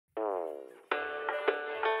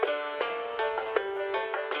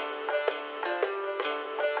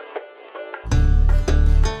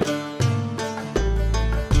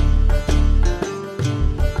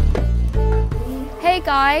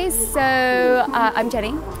guys, so I'm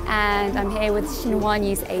Jenny and I'm here with Xinhua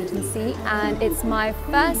News Agency, and it's my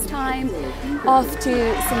first time off to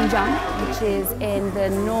Xinjiang, which is in the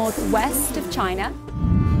northwest of China.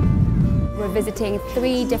 We're visiting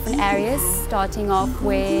 3 different areas, starting off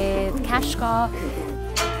with Kashgar.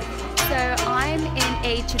 So I'm in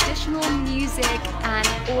a traditional music and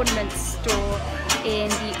ornament store in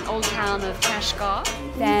the old town of Kashgar.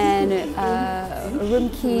 Then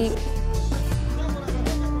Urumqi.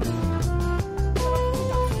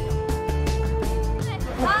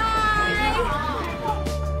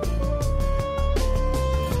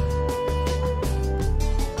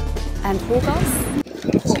 And Uygur.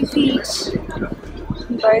 2 feet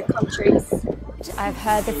in both countries. I've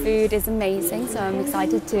heard the food is amazing, so I'm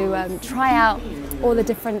excited to try out all the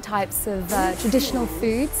different types of traditional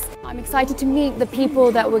foods. I'm excited to meet the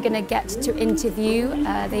people that we're going to get to interview.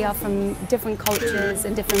 They are from different cultures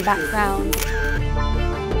and different backgrounds.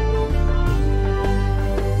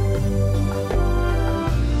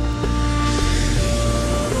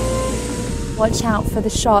 Watch out for the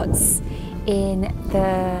shots in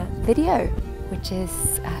the video, which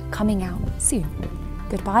is coming out soon.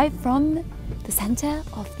 Goodbye from the center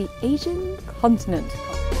of the Asian continent.